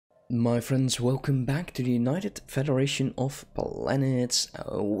My friends, welcome back to the United Federation of Planets.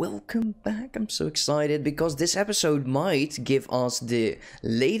 Welcome back. I'm so excited because this episode might give us the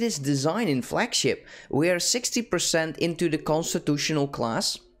latest design in flagship. We are 60% into the constitutional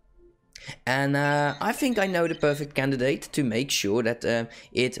class. And I think I know the perfect candidate to make sure that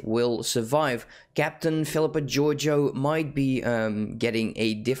it will survive. Captain Philippa Giorgio might be getting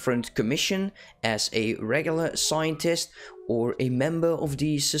a different commission as a regular scientist or a member of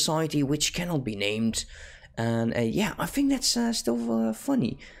the society which cannot be named. And yeah, I think that's still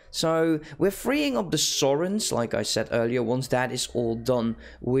funny. So we're freeing up the Sorens, like I said earlier. Once that is all done,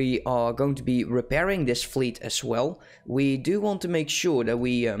 we are going to be repairing this fleet as well. We do want to make sure that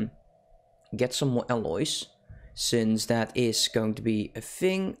we get some more alloys, since that is going to be a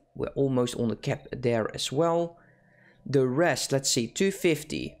thing. We're almost on the cap there as well. The rest, let's see,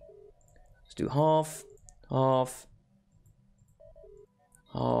 250. Let's do half, half,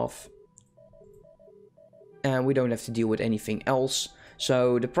 half. And we don't have to deal with anything else.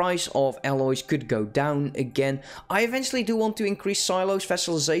 So the price of alloys could go down again. I eventually do want to increase silos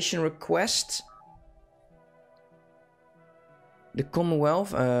vassalization request. The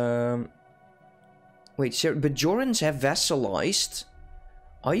Commonwealth, wait, sir, Bajorans have vassalized?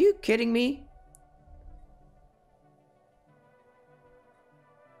 Are you kidding me?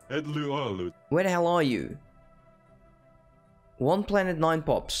 Where the hell are you? 1 planet 9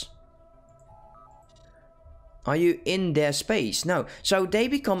 pops. Are you in their space? No. So they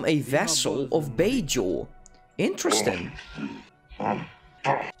become a vassal of Bajor. Interesting.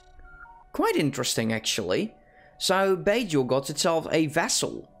 Quite interesting, actually. So Bajor got itself a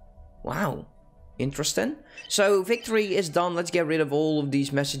vassal. Wow. Interesting. So victory is done. Let's get rid of all of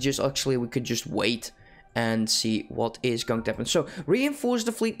these messages. Actually, we could just wait and see what is going to happen. So reinforce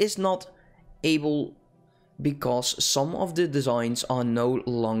the fleet is not able because some of the designs are no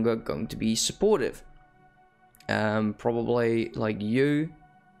longer going to be supportive. Probably like you.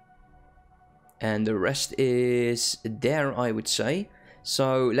 And the rest is there, I would say.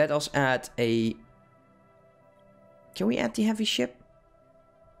 So let us add a... Can we add the heavy ship?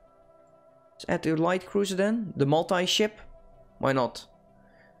 Let's add the light cruiser then. The multi-ship. Why not?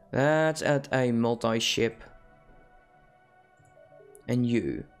 Let's add a multi-ship. And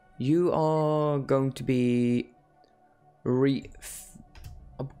you. You are going to be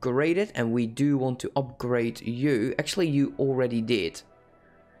upgraded. And we do want to upgrade you. Actually, you already did.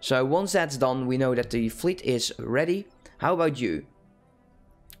 So once that's done, we know that the fleet is ready. How about you?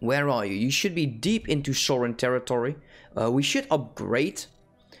 Where are you? You should be deep into Soren territory. We should upgrade.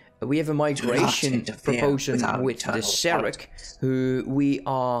 We have a migration proposal with the Sarek, who we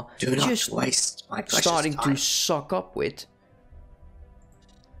are just starting to suck up with.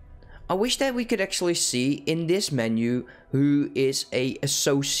 I wish that we could actually see in this menu who is a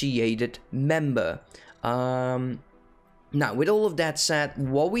associated member. Now, with all of that said,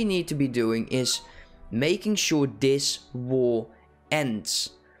 what we need to be doing is making sure this war ends.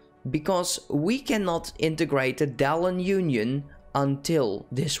 Because we cannot integrate the Dallin Union until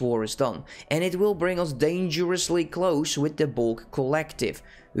this war is done. And it will bring us dangerously close with the Borg Collective,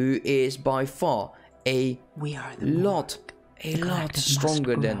 who is by far a lot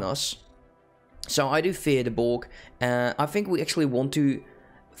stronger than us. So I do fear the Borg. I think we actually want to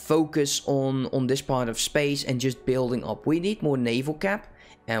focus on this part of space and just building up. We need more naval cap,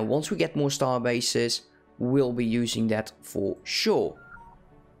 and once we get more star bases, we'll be using that for sure.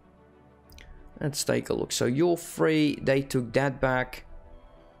 Let's take a look. So you're free. They took that back.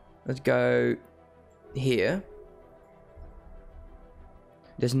 Let's go here.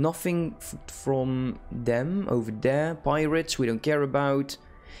 There's nothing from them over there. Pirates, we don't care about.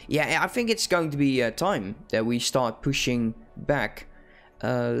 Yeah, I think it's going to be time that we start pushing back.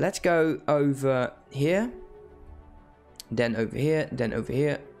 Let's go over here. Then over here. Then over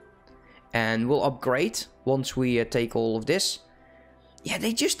here. And we'll upgrade once we take all of this. Yeah,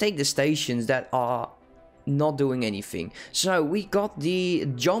 they just take the stations that are not doing anything. So we got the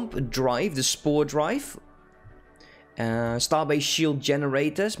jump drive, the spore drive. Starbase shield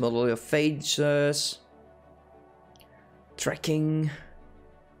generators, model of phasers. Tracking.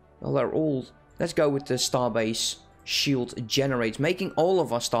 Well, they're all... Let's go with the Starbase shield generators, making all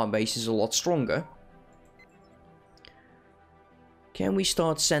of our starbases a lot stronger. Can we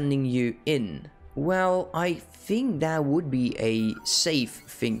start sending you in? Well, I think that would be a safe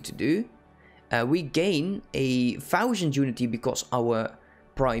thing to do. We gain 1,000 unity because our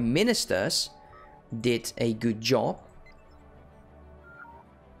prime ministers did a good job.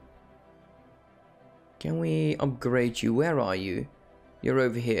 Can we upgrade you? Where are you? You're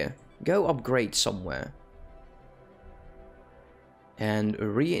over here. Go upgrade somewhere. And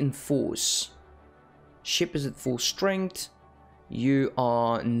reinforce. Ship is at full strength. You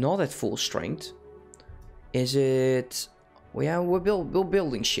are not at full strength. Is it... Well, yeah, we're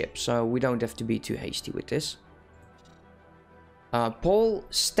building ships, so we don't have to be too hasty with this. Paul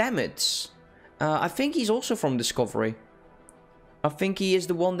Stamets. I think he's also from Discovery. I think he is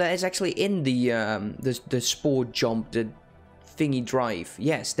the one that is actually in the sport jump, the thingy drive.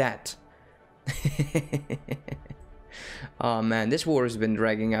 Yes, that. Oh man, this war has been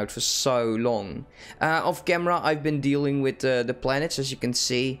dragging out for so long. Off camera, I've been dealing with the planets, as you can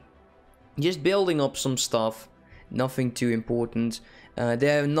see. Just building up some stuff. Nothing too important.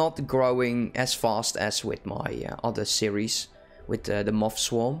 They're not growing as fast as with my other series. With the Moth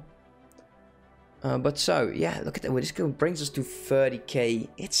Swarm. But so, yeah, look at that. This brings us to 30k.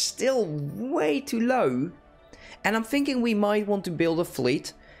 It's still way too low. And I'm thinking we might want to build a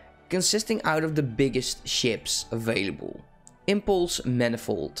fleet consisting out of the biggest ships available. Impulse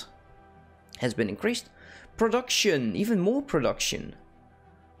Manifold has been increased. Production, even more production.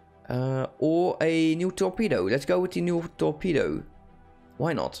 Or a new torpedo. Let's go with the new torpedo.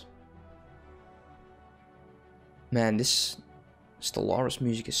 Why not? Man, this Stellaris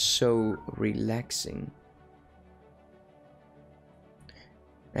music is so relaxing.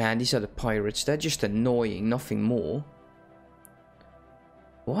 And these are the pirates. They're just annoying, nothing more.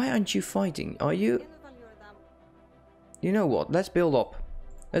 Why aren't you fighting? Are you? You know what? Let's build up.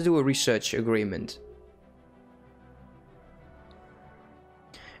 Let's do a research agreement.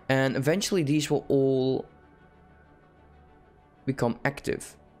 And eventually these will all become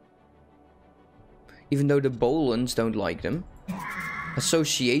active. Even though the Bolans don't like them.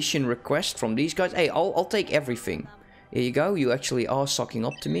 Association request from these guys. Hey, I'll take everything. Here you go. You actually are sucking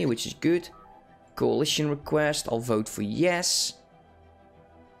up to me, which is good. Coalition request. I'll vote for yes.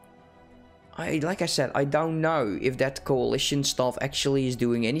 Like I said, I don't know if that coalition stuff actually is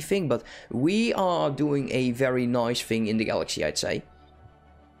doing anything, but we are doing a very nice thing in the galaxy, I'd say.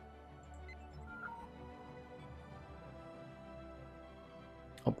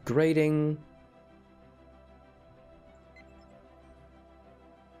 Upgrading.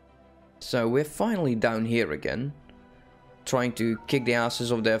 So we're finally down here again. Trying to kick the asses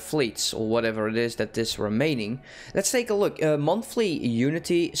of their fleets, or whatever it is that is remaining. Let's take a look. Monthly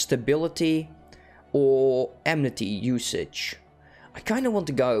unity, stability, or amity usage. I kind of want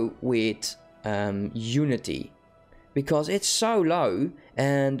to go with unity. Because it's so low,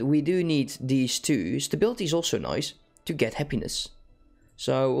 and we do need these two. Stability is also nice, to get happiness.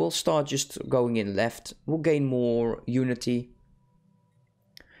 So we'll start just going in left. We'll gain more unity.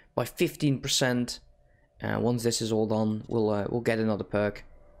 By 15%. Once this is all done, we'll get another perk,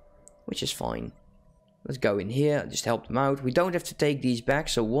 which is fine. Let's go in here, just help them out. We don't have to take these back,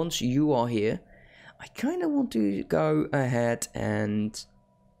 so once you are here, I kind of want to go ahead and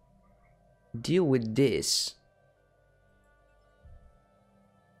deal with this.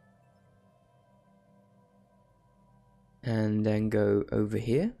 And then go over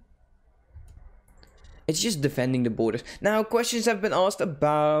here. It's just defending the borders. Now, questions have been asked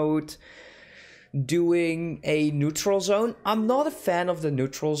about doing a neutral zone. I'm not a fan of the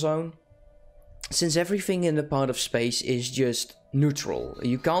neutral zone, since everything in the part of space is just neutral.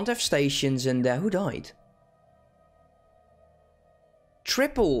 You can't have stations in there. Who died?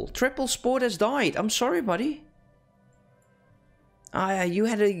 Triple Sport has died. I'm sorry, buddy. You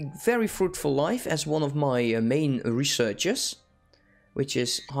had a very fruitful life as one of my main researchers, which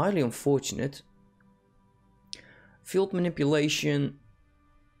is highly unfortunate. Field manipulation.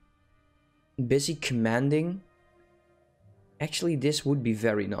 Busy commanding. Actually, this would be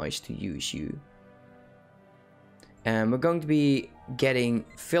very nice to use you. And we're going to be getting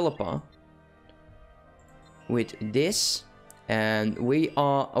Philippa with this. And we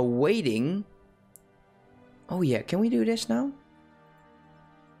are awaiting... Oh yeah, can we do this now?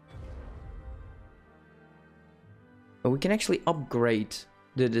 Oh, we can actually upgrade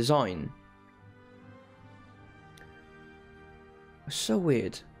the design. So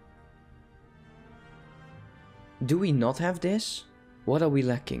weird. Do we not have this? What are we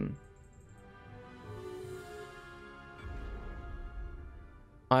lacking?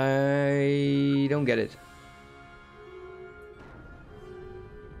 I don't get it.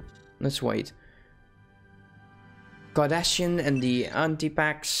 Let's wait. Kardashian and the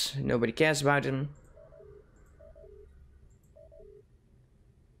anti-packs. Nobody cares about them.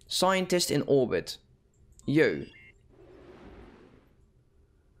 Scientist in orbit. Yo.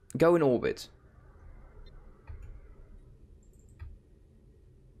 Go in orbit.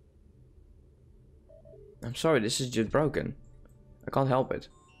 I'm sorry, this is just broken. I can't help it.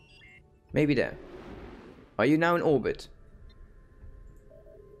 Maybe there. Are you now in orbit?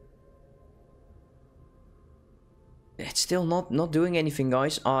 still not doing anything,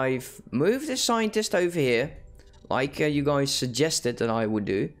 guys. I've moved the scientist over here, like you guys suggested that I would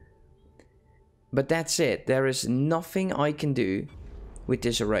do. But that's it. There is nothing I can do with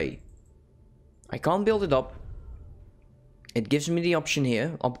this array. I can't build it up. It gives me the option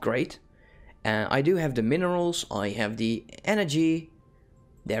here, upgrade. I do have the minerals, I have the energy.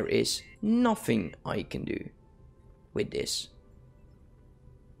 There is nothing I can do with this.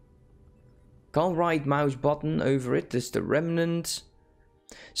 Can't right mouse button over it, this is the remnant.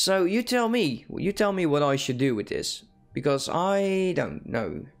 So you tell me what I should do with this. Because I don't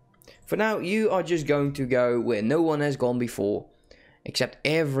know. For now, you are just going to go where no one has gone before. Except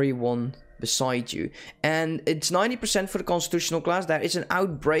everyone beside you. And it's 90% for the constitutional class. There is an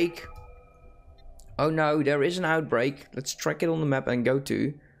outbreak. Oh no, there is an outbreak. Let's track it on the map and go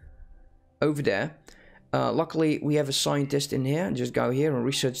to over there. Luckily, we have a scientist in here. Just go here and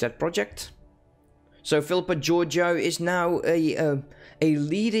research that project. So Philippa Giorgio is now a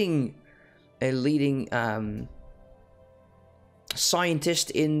leading scientist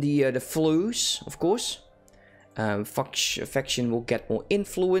in the flus, of course. Faction will get more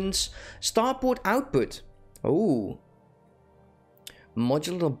influence. Starport output. Oh,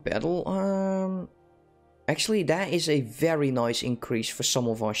 modular battle. Actually, that is a very nice increase for some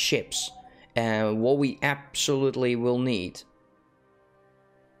of our ships. What we absolutely will need.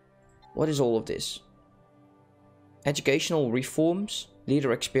 What is all of this? Educational reforms,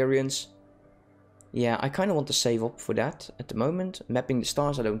 leader experience. Yeah, I kind of want to save up for that at the moment. Mapping the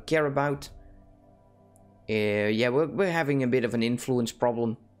stars, I don't care about. Yeah, we're having a bit of an influence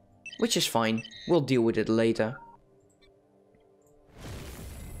problem, which is fine. We'll deal with it later.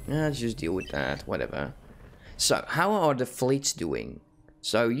 Let's just deal with that, whatever. So, how are the fleets doing?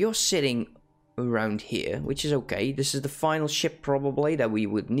 So, you're sitting around here, which is okay. This is the final ship probably that we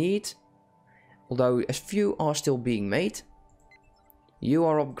would need. Although a few are still being made. You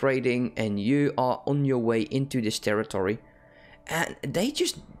are upgrading and you are on your way into this territory. And they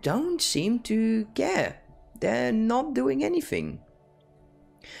just don't seem to care. They're not doing anything.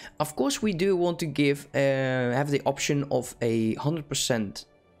 Of course, we do want to have the option of 100%.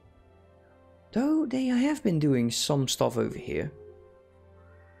 Though they have been doing some stuff over here.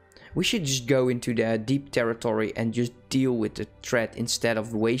 We should just go into their deep territory and just deal with the threat instead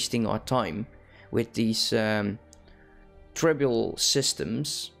of wasting our time with these trivial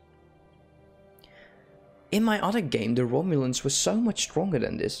systems. In my other game, the Romulans were so much stronger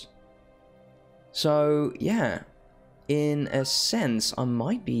than this. So, yeah, in a sense, I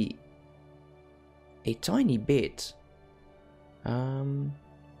might be a tiny bit. How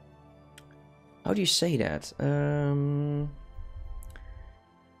do you say that?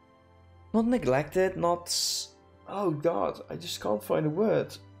 Not neglected, not... Oh god, I just can't find a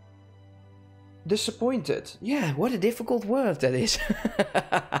word. Disappointed. Yeah, what a difficult word that is.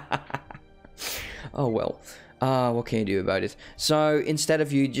 Oh well, what can you do about it? So, instead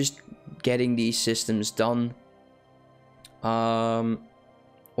of you just getting these systems done,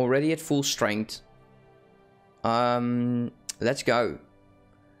 already at full strength, let's go.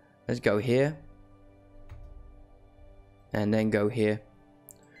 Let's go here. And then go here.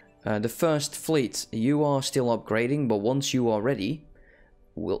 The first fleet, you are still upgrading, but once you are ready,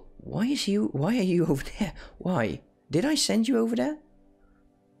 why are you over there? Why? Did I send you over there?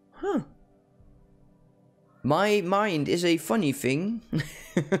 Huh. My mind is a funny thing.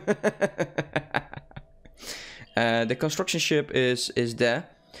 The construction ship is there.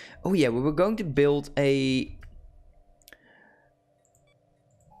 Oh yeah, we were going to build a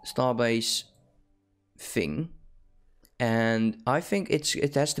starbase thing. And I think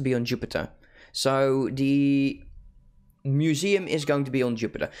it has to be on Jupiter. So the museum is going to be on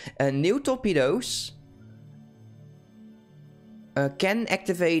Jupiter. New torpedoes can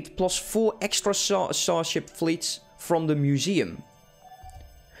activate +4 extra starship fleets from the museum.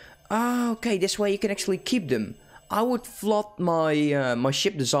 Ah, okay, this way you can actually keep them. I would flood my my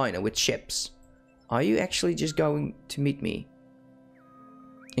ship designer with ships. Are you actually just going to meet me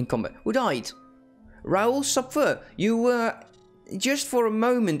in combat? Who died? Raoul Sapfer, you were just for a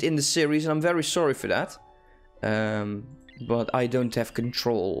moment in the series, and I'm very sorry for that. But I don't have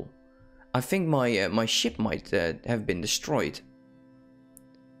control. I think my ship might have been destroyed.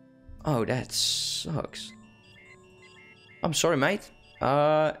 Oh, that sucks. I'm sorry, mate.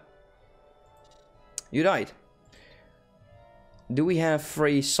 You died. Do we have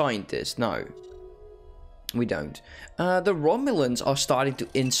 3 scientists? No. We don't. The Romulans are starting to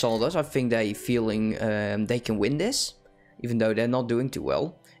insult us. I think they're feeling they can win this. Even though they're not doing too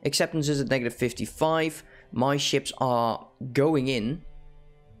well. Acceptance is at -55. My ships are going in.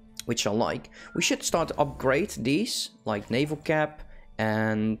 which I like. We should start to upgrade these, like naval cap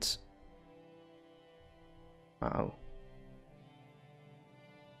and... Wow.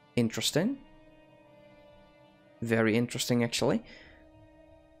 Interesting. Very interesting, actually.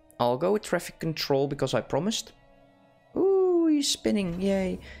 I'll go with traffic control because I promised. Ooh, he's spinning,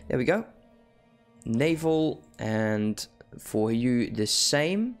 yay. There we go. Naval, and for you the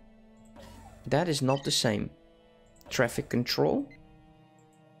same. That is not the same. Traffic control.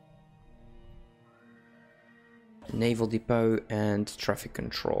 Naval depot and traffic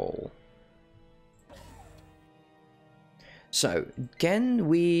control. So, can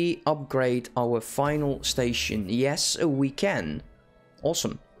we upgrade our final station? Yes, we can.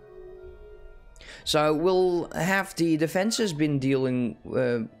 Awesome. So, we'll have the defenses been dealing...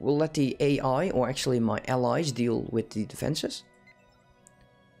 we'll let the AI, or actually my allies, deal with the defenses.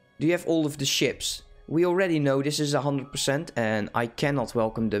 Do you have all of the ships? We already know this is 100% and I cannot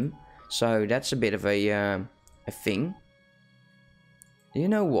welcome them. So, that's a bit of a thing. You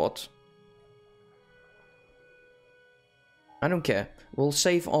know what? I don't care. We'll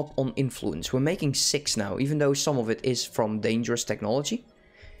save up on influence. We're making 6 now, even though some of it is from dangerous technology.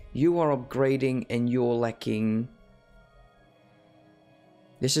 You are upgrading and you're lacking...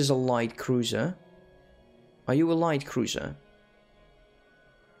 This is a light cruiser. Are you a light cruiser?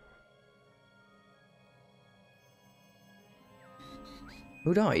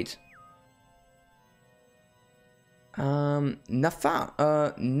 Who died?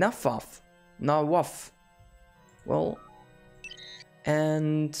 Nawaf. Well...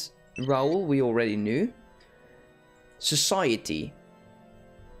 And Raoul, we already knew. Society.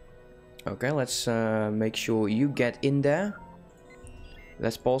 Okay, let's make sure you get in there.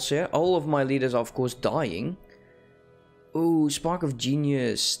 Let's pause here. All of my leaders are, of course, dying. Ooh, Spark of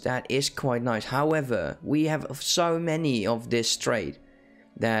Genius. That is quite nice. However, we have so many of this trade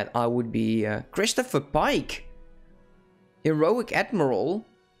that I would be... Christopher Pike! Heroic Admiral.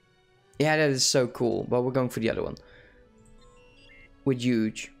 Yeah, that is so cool. But we're going for the other one. With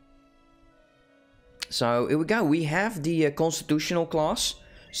huge. So here we go. We have the constitutional class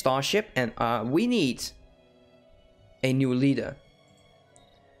starship, and we need a new leader.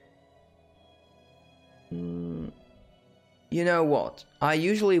 You know what? I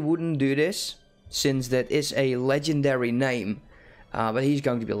usually wouldn't do this since that is a legendary name, but he's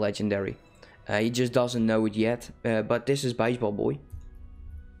going to be legendary. He just doesn't know it yet. But this is Baseball Boy.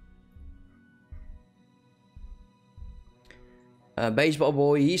 Baseball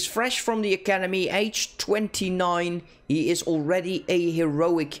Boy, he's fresh from the academy, age 29. He is already a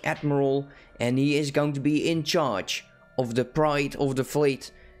heroic admiral, and he is going to be in charge of the pride of the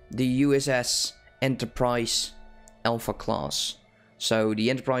fleet, the USS Enterprise Alpha class. So the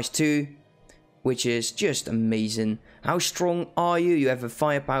Enterprise 2, which is just amazing. How strong are you? You have a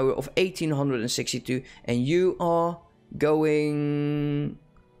firepower of 1862, and you are going...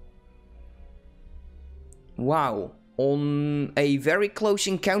 Wow. On a very close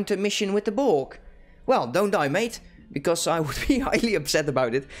encounter mission with the Borg. Well, don't die, mate, because I would be highly upset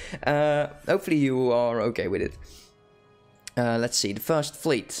about it. Hopefully you are okay with it. Let's see, the first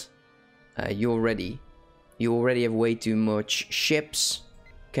fleet. You're ready. You already have way too much ships.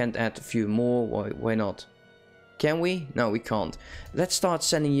 Can't add a few more. Why not? Can we? No, we can't. Let's start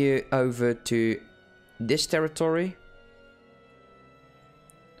sending you over to this territory.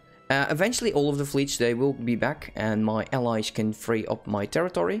 Eventually all of the fleets, they will be back and my allies can free up my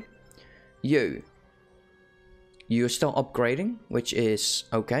territory. You're still upgrading, which is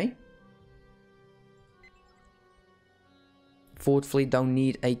okay. Fourth fleet don't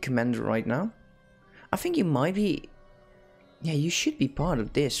need a commander right now. I think you might be... Yeah, you should be part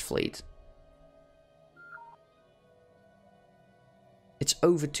of this fleet. It's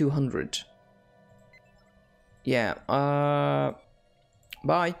over 200. Yeah,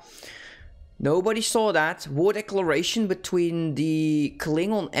 bye. Nobody saw that. War declaration between the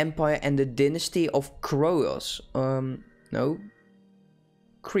Klingon Empire and the dynasty of Kroos. No.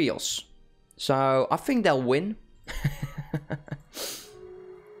 Krios. So, I think they'll win.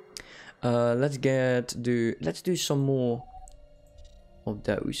 Let's do some more of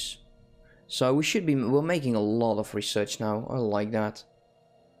those. So we're making a lot of research now. I like that.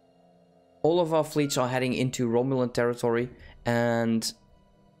 All of our fleets are heading into Romulan territory, and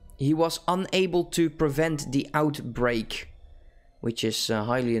he was unable to prevent the outbreak, which is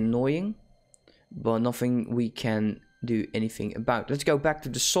highly annoying, but nothing we can do anything about. Let's go back to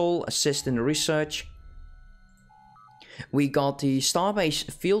the Sol, assist in the research. We got the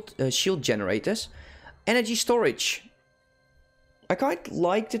Starbase field shield generators. Energy storage. I quite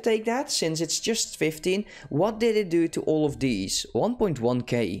like to take that since it's just 15. What did it do to all of these?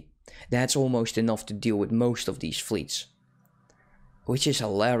 1.1k. That's almost enough to deal with most of these fleets. Which is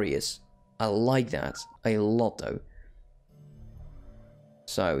hilarious. I like that a lot though.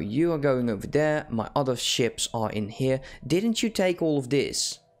 So you are going over there. My other ships are in here. Didn't you take all of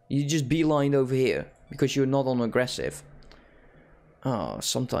this? You just beelined over here because you're not on aggressive. Ah,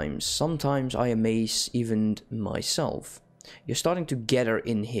 sometimes I amaze even myself. You're starting to gather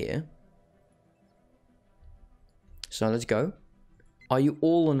in here. So let's go. Are you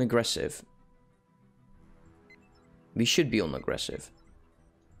all on aggressive? We should be on aggressive.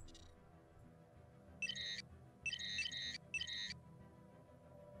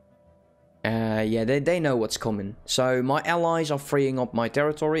 Yeah, they know what's coming. So my allies are freeing up my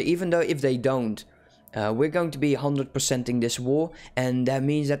territory, even though if they don't, we're going to be 100%ing this war, and that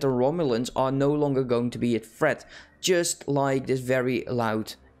means that the Romulans are no longer going to be a threat, just like this very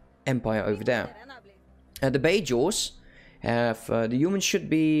loud empire over there. The Bajors have, the humans should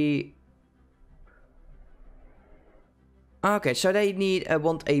be... Okay, so they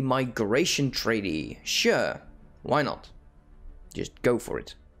want a migration treaty. Sure, why not? Just go for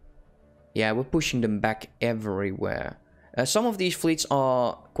it. Yeah, we're pushing them back everywhere. Some of these fleets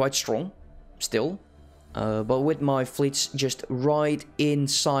are quite strong, still. But with my fleets just right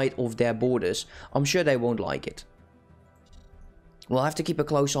inside of their borders, I'm sure they won't like it. We'll have to keep a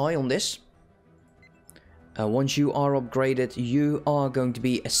close eye on this. Once you are upgraded, you are going to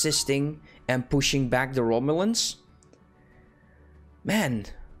be assisting and pushing back the Romulans. Man,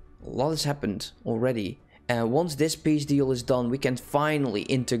 a lot has happened already. Once this peace deal is done, we can finally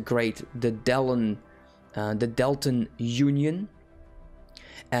integrate the Deltan Union.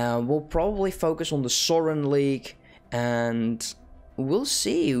 We'll probably focus on the Soren League, and we'll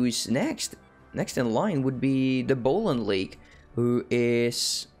see who's next. Next in line would be the Bolan League, who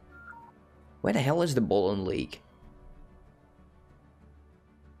is... Where the hell is the Bolan League?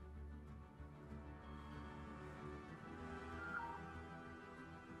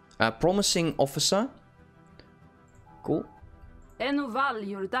 Promising officer. Cool.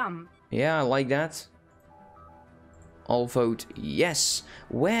 Yeah, I like that. I'll vote yes.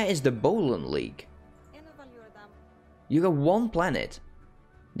 Where is the Bolan League? You got one planet.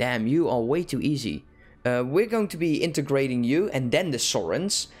 Damn, you are way too easy. We're going to be integrating you and then the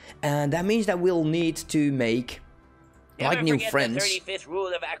Sorens. And that means that we'll need to make like new friends. The 35th rule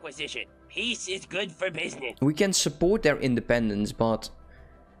of acquisition. Peace is good for business. We can support their independence, but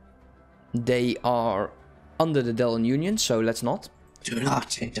they are under the Deltan Union, so let's not. Do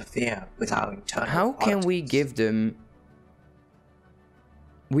not interfere with our internal How can we give them...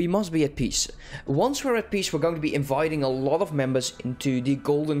 We must be at peace. Once we're at peace, we're going to be inviting a lot of members into the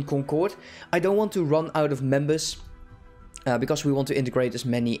Golden Concord. I don't want to run out of members, because we want to integrate as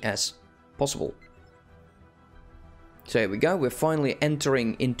many as possible. So here we go, we're finally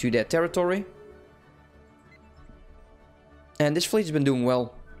entering into their territory. And this fleet has been doing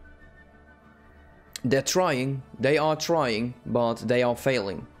well. They're trying, they are trying, but they are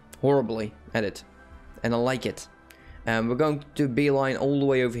failing horribly at it. And I like it. And we're going to beeline all the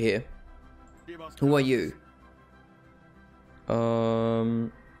way over here. Who are you?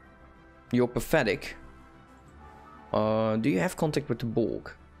 You're pathetic. Do you have contact with the Borg?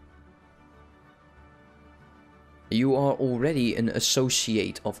 You are already an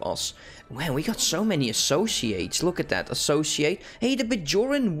associate of us. Man, we got so many associates. Look at that, associate. Hey, the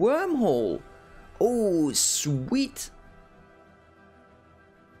Bajoran wormhole. Oh, sweet.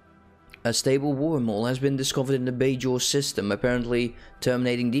 A stable wormhole has been discovered in the Bajor system, apparently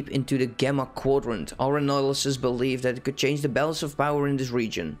terminating deep into the Gamma Quadrant. Our analysis believe that it could change the balance of power in this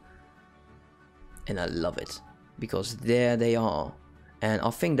region. And I love it, because there they are. And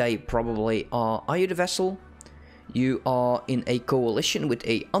I think they probably are... Are you the vessel? You are in a coalition with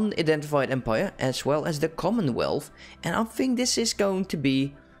a unidentified empire, as well as the Commonwealth. And I think this is going to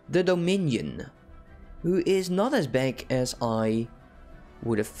be the Dominion, who is not as big as I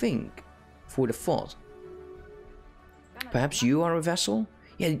would have thought. Perhaps you are a vessel?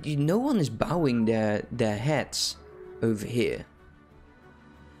 Yeah, no one is bowing their heads over here.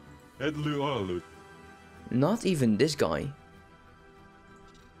 Not even this guy.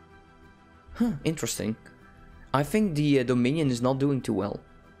 Huh, interesting. I think the Dominion is not doing too well.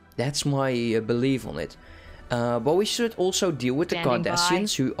 That's my belief on it. But we should also deal with the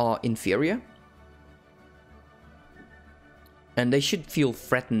Cardassians, who are inferior. And they should feel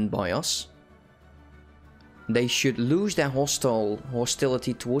threatened by us. They should lose their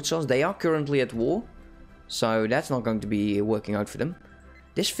hostility towards us. They are currently at war, so that's not going to be working out for them.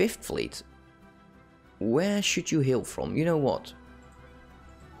 This 5th fleet, where should you hail from? You know what?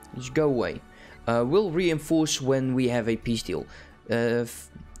 Just go away. We'll reinforce when we have a peace deal.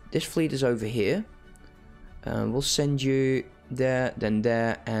 This fleet is over here. We'll send you there, then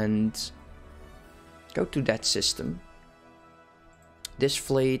there, and go to that system. This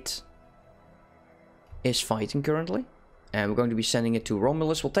fleet is fighting currently, and we're going to be sending it to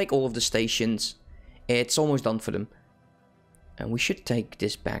Romulus. We'll take all of the stations. It's almost done for them. And we should take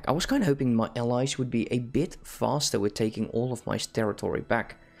this back. I was kind of hoping my allies would be a bit faster with taking all of my territory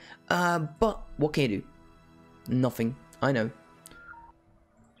back. But what can you do? Nothing. I know.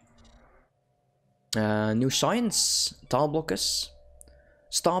 New science. Tile blockers.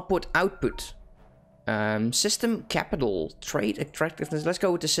 Starport output. System capital. Trade attractiveness. Let's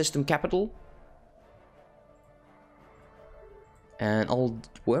go with the system capital. And I'll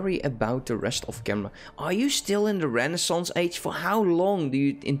worry about the rest of camera. Are you still in the Renaissance age? For how long do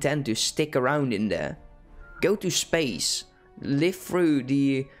you intend to stick around in there? Go to space. Live through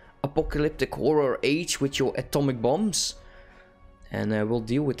the apocalyptic horror age with your atomic bombs. And we'll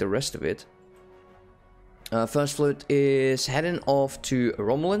deal with the rest of it. First Fleet is heading off to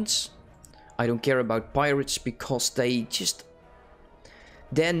Romulans. I don't care about pirates because they just...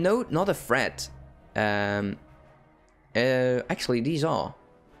 They're not a threat. Actually, these are.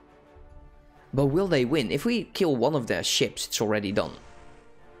 But will they win? If we kill one of their ships, it's already done.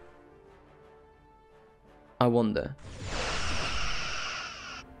 I wonder.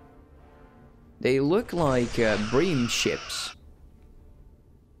 They look like Bream ships.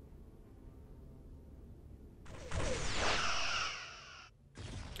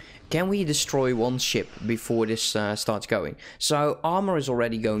 Can we destroy one ship before this starts going? So armor is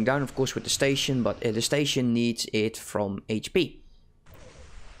already going down, of course, with the station, but the station needs it from HP.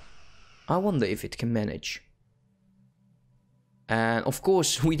 I wonder if it can manage. And of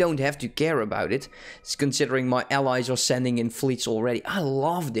course, we don't have to care about it, considering my allies are sending in fleets already. I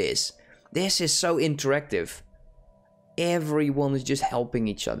love this. This is so interactive. Everyone is just helping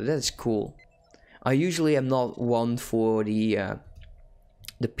each other. That is cool. I usually am not one for the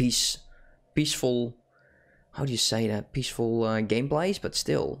peaceful, how do you say that, peaceful gameplays, but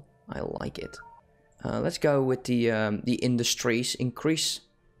still, I like it. Let's go with the industries increase.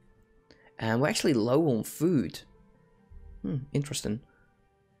 And we're actually low on food. Interesting.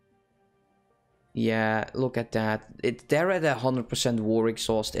 Yeah, look at that. They're at 100% war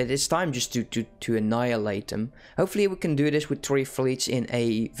exhaust. It is time just to annihilate them. Hopefully we can do this with 3 fleets in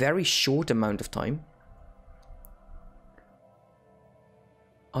a very short amount of time.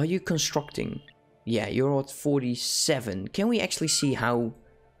 Are you constructing? Yeah, you're at 47. Can we actually see how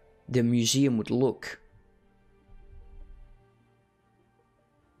the museum would look?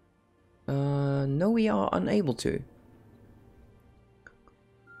 No, we are unable to.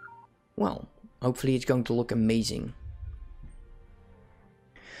 Well, hopefully it's going to look amazing.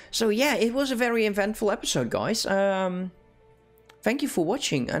 So yeah, it was a very eventful episode, guys. Thank you for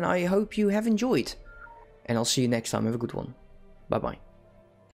watching, and I hope you have enjoyed. And I'll see you next time. Have a good one. Bye-bye.